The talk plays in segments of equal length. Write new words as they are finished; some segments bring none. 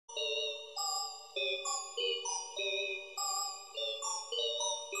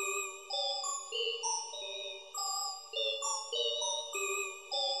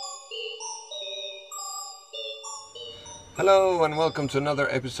Hello and welcome to another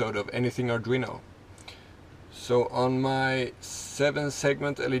episode of Anything Arduino. So on my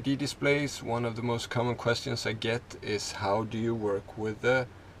 7-segment LED displays, one of the most common questions I get is how do you work with the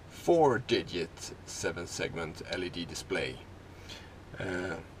 4-digit 7-segment LED display?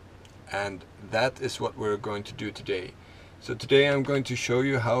 And that is what we're going to do today. So today I'm going to show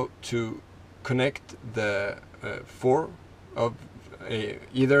you how to connect the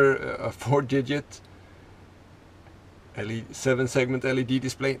either a 4-digit 7-segment LED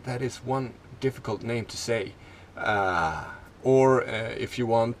display. That is one difficult name to say. Or if you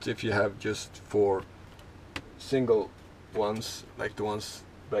have just 4 single ones, like the ones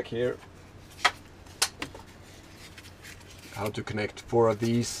back here, how to connect 4 of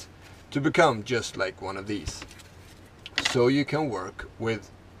these to become just like one of these. So you can work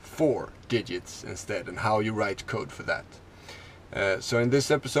with 4 digits instead, and how you write code for that. So in this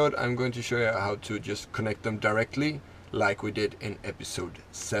episode I'm going to show you how to just connect them directly, like we did in episode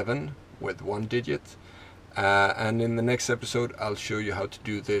 7 with 1 digit. And in the next episode I'll show you how to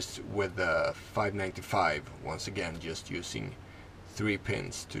do this with 595, once again just using 3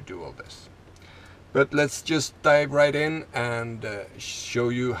 pins to do all this. But let's just dive right in and show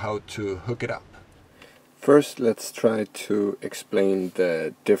you how to hook it up. First, let's try to explain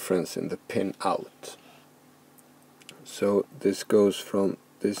the difference in the pin out. So this goes from,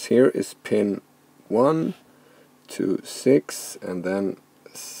 this here is pin 1 to 6 and then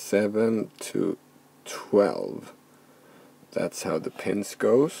 7 to 12. That's how the pins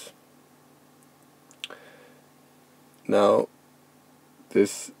goes. Now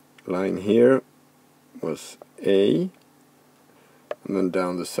this line here was A, and then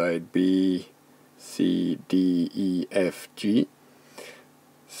down the side B, C, D, E, F, G.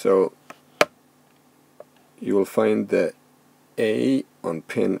 So you will find the A on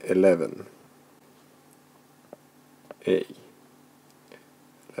pin 11. A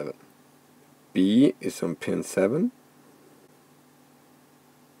 11. B is on pin 7.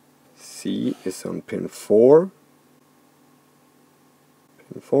 C is on pin 4.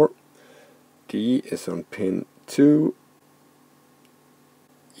 Pin 4. D is on pin 2.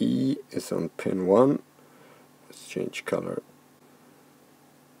 E is on pin 1. Let's change color.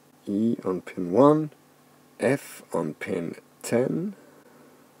 E on pin 1. F on pin 10.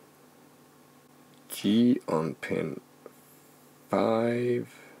 G on pin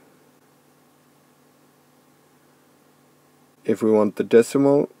 5. If we want the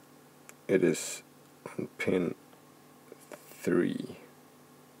decimal, it is on pin 3.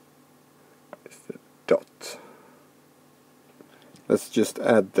 It's the dot. Let's just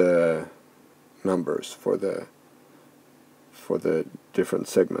add the numbers for the different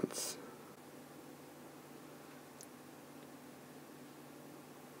segments.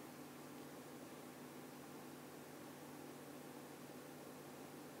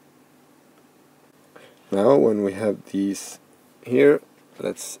 Now when we have these here,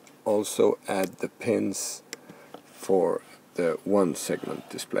 let's also add the pins for the 1-segment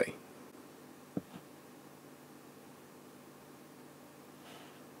display.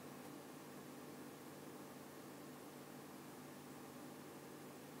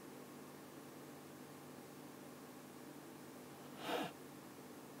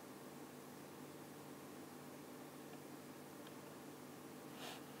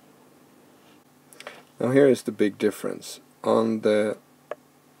 Now here is the big difference. On the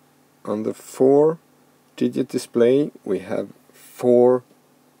 4-digit display we have 4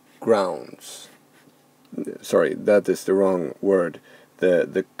 grounds. Sorry, that is the wrong word.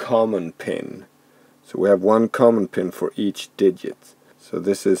 The common pin. So we have 1 common pin for each digit. So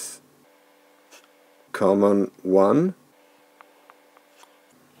this is common 1.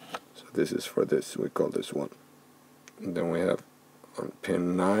 So this is for this, we call this 1. And then we have on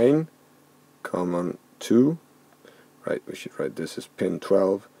pin 9 common 2. Right, we should write this is pin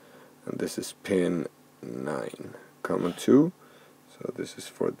 12 and this is pin 9, common 2. So this is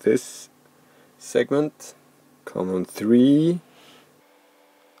for this segment. Common 3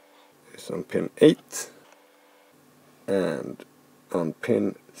 is on pin 8, and on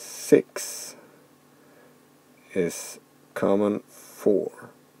pin 6 is common 4.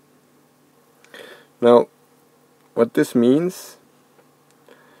 Now what this means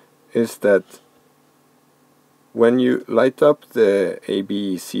is that when you light up the A,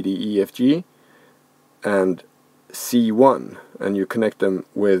 B, C, D, E, F, G and C1 and you connect them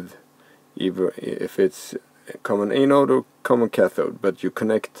with either, if it's common anode or common cathode, but you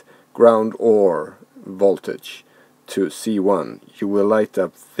connect ground or voltage to C1, you will light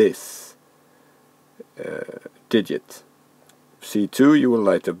up this digit. C2 you will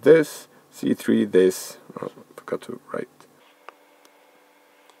light up this, C3 this, oh, I forgot to write,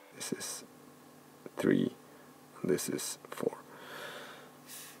 this is 3, and this is 4.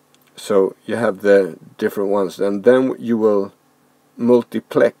 So you have the different ones, and then you will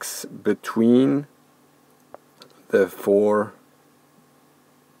multiplex between the 4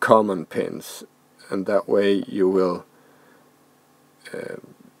 common pins, and that way you will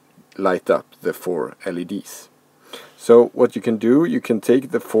light up the 4 LEDs. So what you can do, you can take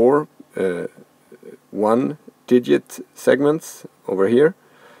the 4 1-digit segments over here,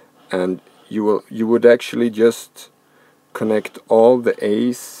 and you would actually just connect all the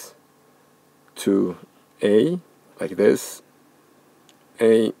A's to A, like this,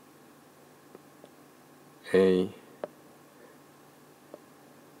 A, A,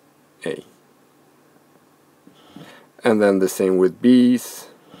 A. And then the same with B's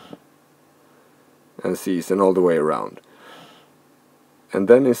and C's and all the way around. And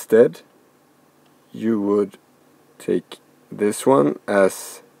then instead you would take this one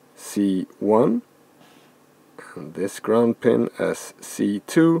as C1 and this ground pin as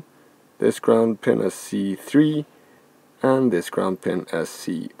C2, this ground pin as C3 and this ground pin as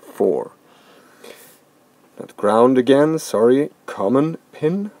C4. Not ground again, sorry, common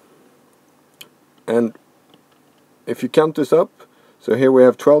pin. And if you count this up, so here we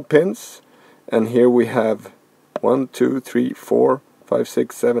have 12 pins, and here we have 1, 2, 3, 4, 5,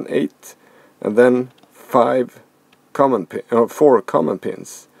 6, 7, 8, and then 4 common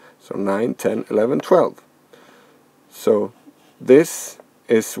pins. So 9, 10, 11, 12. So this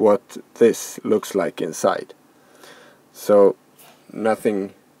is what this looks like inside. So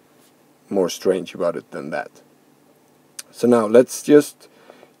nothing more strange about it than that. So now let's just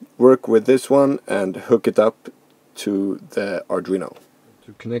work with this one and hook it up to the Arduino.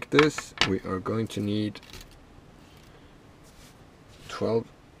 To connect this, we are going to need 12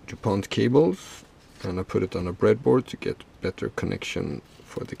 DuPont cables, and I put it on a breadboard to get better connection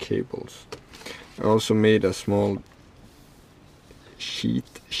for the cables. I also made a small sheet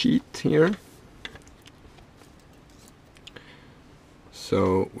here.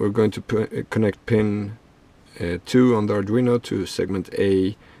 So we're going to connect pin 2 on the Arduino to segment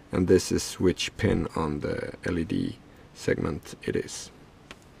A, and this is which pin on the LED segment it is.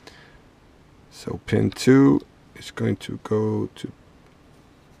 So pin 2 is going to go to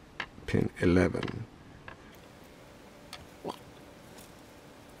pin 11.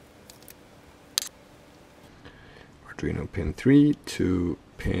 Arduino pin 3 to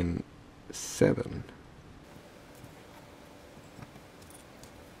pin 7.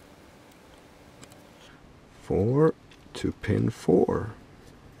 Four to pin 4.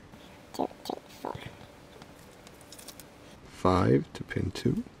 5 to pin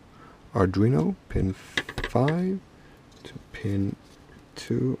 2. Arduino pin 5 to pin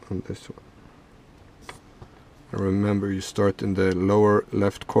 2 on this one. And remember, you start in the lower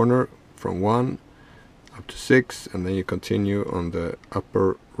left corner from 1 up to 6, and then you continue on the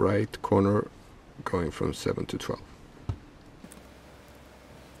upper right corner going from 7 to 12.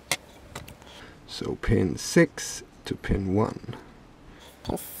 So pin 6 to pin 1.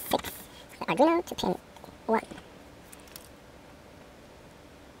 Pin 6, Arduino to pin 1.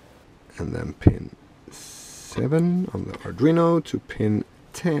 And then pin 7 on the Arduino to pin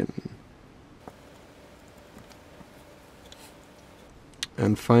 10.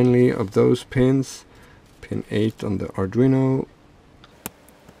 And finally, of those pins, pin 8 on the Arduino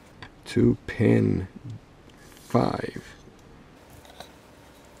to pin 5.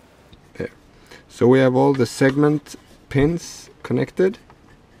 There. So we have all the segment pins connected,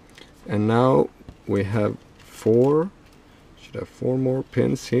 and now we have should have 4 more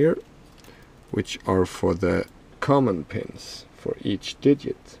pins here, which are for the common pins for each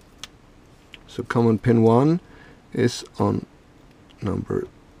digit. So common pin 1 is on number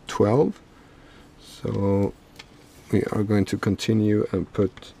 12. So we are going to continue and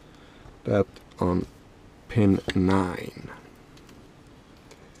put that on pin 9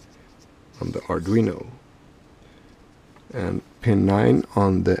 on the Arduino. And pin 9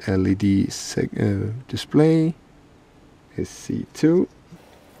 on the LED display is C2.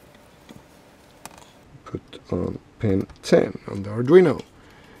 Put on pin 10 on the Arduino.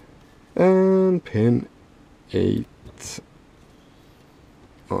 And pin 8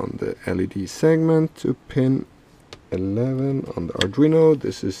 on the LED segment to pin 11 on the Arduino.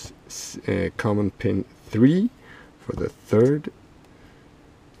 This is common pin 3 for the third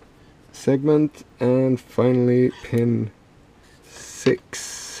segment, and finally pin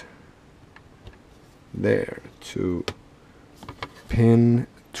 6 there to pin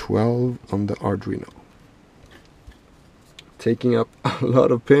 12 on the Arduino. Taking up a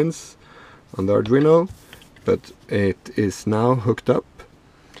lot of pins on the Arduino, but it is now hooked up,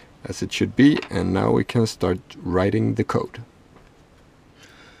 as it should be, and now we can start writing the code.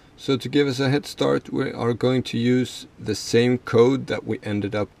 So to give us a head start, we are going to use the same code that we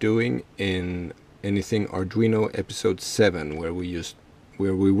ended up doing in Anything Arduino episode 7, where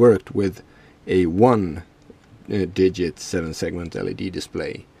we worked with a 1-digit 7-segment LED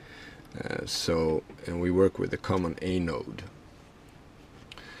display. And we work with the common A node.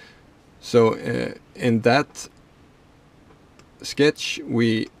 So in that sketch,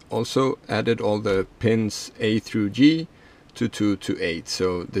 we also added all the pins A through G to 2 to 8.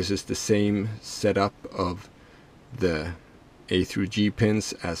 So this is the same setup of the A through G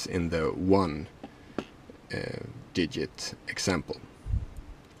pins as in the 1-digit example.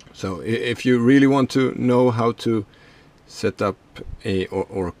 So if you really want to know how to set up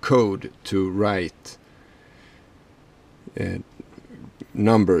or code to write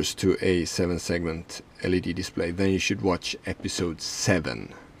numbers to a 7-segment LED display, then you should watch episode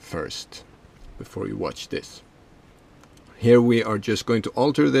 7 first before you watch this. Here we are just going to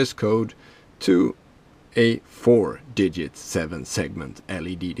alter this code to a 4-digit 7-segment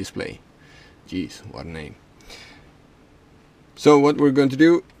LED display. Jeez, what a name. So what we're going to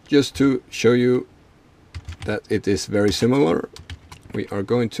do, just to show you that it is very similar, we are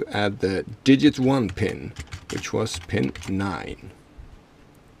going to add the digit 1 pin, which was pin 9.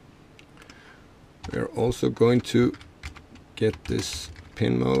 We are also going to get this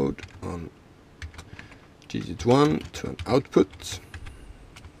pin mode on digit 1 to an output.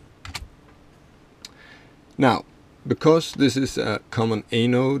 Now, because this is a common A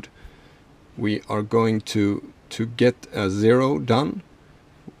node, we are going to get a 0 done,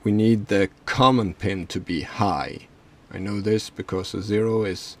 we need the common pin to be high. I know this because a 0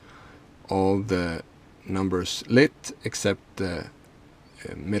 is all the numbers lit except the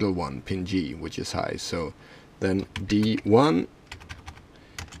middle one, pin G, which is high. So then D1,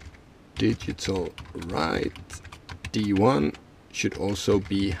 digital write, D1 should also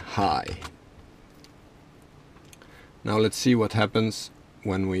be high. Now let's see what happens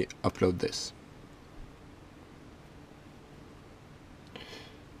when we upload this.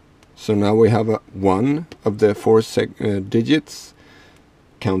 So now we have a 1 of the 4 digits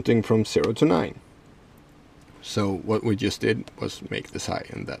counting from 0 to 9. So what we just did was make this high,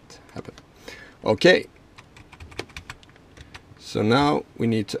 and that happened. Okay. So now we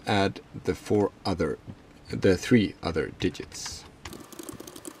need to add the 3 other digits.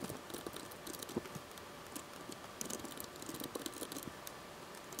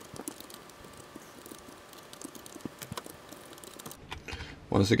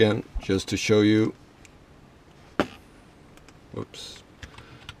 Once again, just to show you, whoops,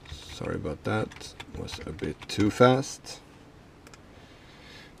 sorry about that, was a bit too fast.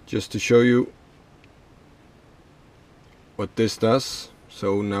 Just to show you what this does.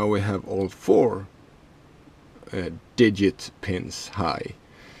 So now we have all 4 digit pins high,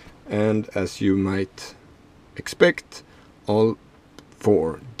 and as you might expect, all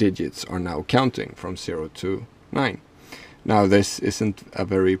 4 digits are now counting from 0 to 9. Now this isn't a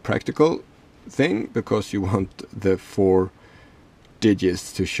very practical thing because you want the 4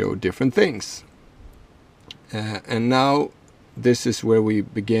 digits to show different things. And now this is where we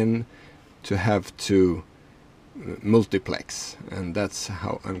begin to have to multiplex, and that's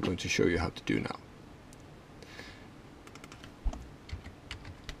how I'm going to show you how to do now.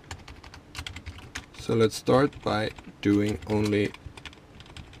 So let's start by doing only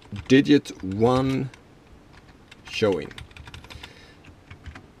digit 1 showing.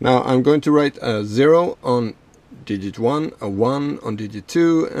 Now I'm going to write a 0 on digit 1, a 1 on digit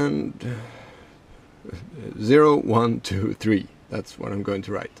 2, and 0, 1, 2, 3. That's what I'm going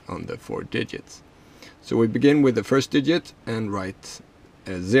to write on the 4 digits. So we begin with the first digit and write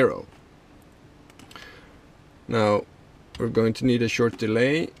a 0. Now we're going to need a short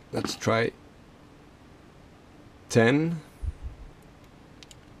delay. Let's try 10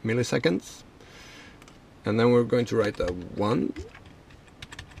 milliseconds. And then we're going to write a 1.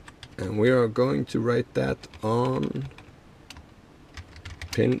 And we are going to write that on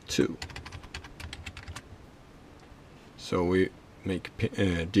pin 2. So we make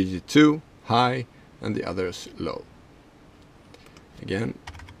digit 2 high and the others low. Again,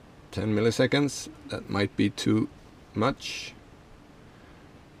 10 milliseconds. That might be too much.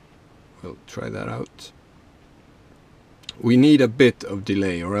 We'll try that out. We need a bit of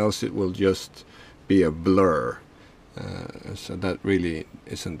delay, or else it will just be a blur. So that really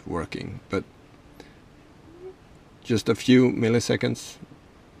isn't working, but just a few milliseconds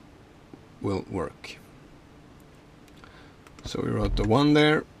will work. So we wrote the 1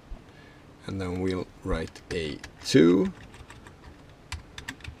 there, and then we'll write a 2,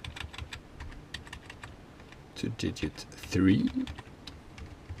 to digit 3.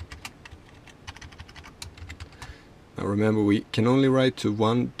 Now remember, we can only write to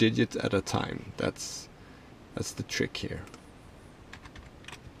 1 digit at a time. That's the trick here.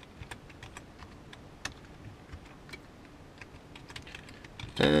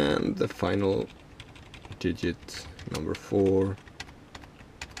 And the final digit, number 4,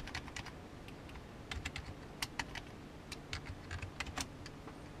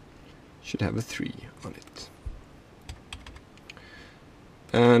 should have a 3 on it.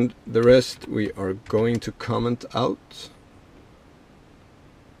 And the rest we are going to comment out.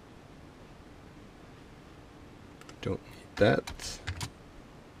 Don't need that.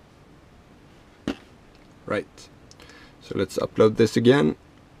 Right. So let's upload this again.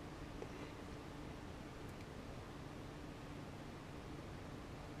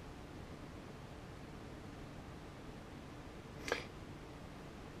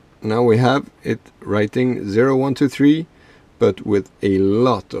 Now we have it writing 0, 1, 2, 3, but with a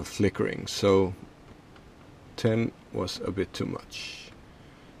lot of flickering. So 10 was a bit too much.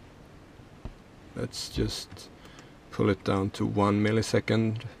 Let's just pull it down to 1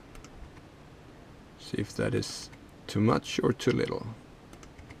 millisecond. See if that is too much or too little.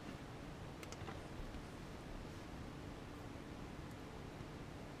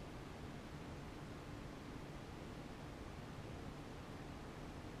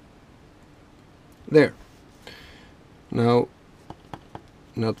 There. Now,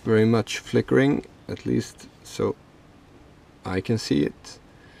 not very much flickering, at least so I can see it.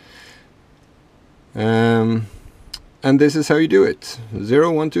 And this is how you do it.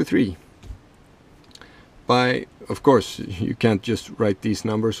 0, 1, 2, 3. Of course, you can't just write these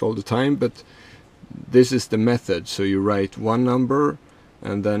numbers all the time, but this is the method. So you write one number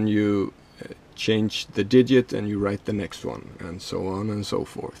and then you change the digit and you write the next one, and so on and so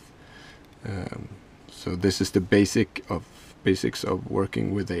forth. So this is the basics of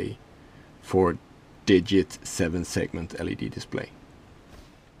working with a 4-digit 7-segment LED display.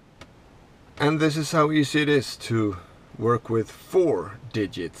 And this is how easy it is to work with 4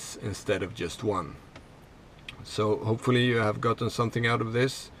 digits instead of just 1. So hopefully you have gotten something out of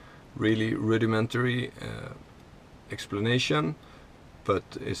this really rudimentary explanation, but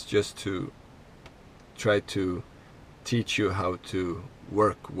it's just to try to teach you how to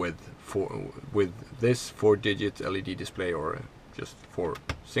work with this 4-digit LED display, or just 4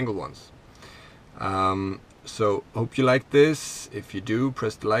 single ones. So hope you like this. If you do,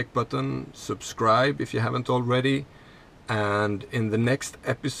 press the like button, subscribe if you haven't already, and in the next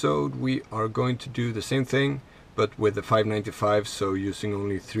episode we are going to do the same thing but with the 595, so using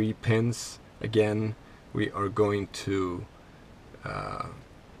only 3 pins. Again, we are going to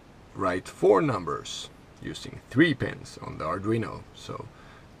write 4 numbers using 3 pins on the Arduino. So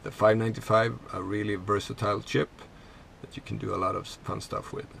the 595, a really versatile chip that you can do a lot of fun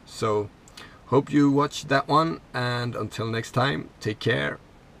stuff with. So hope you watched that one, and until next time, take care,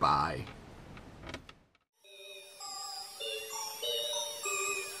 bye.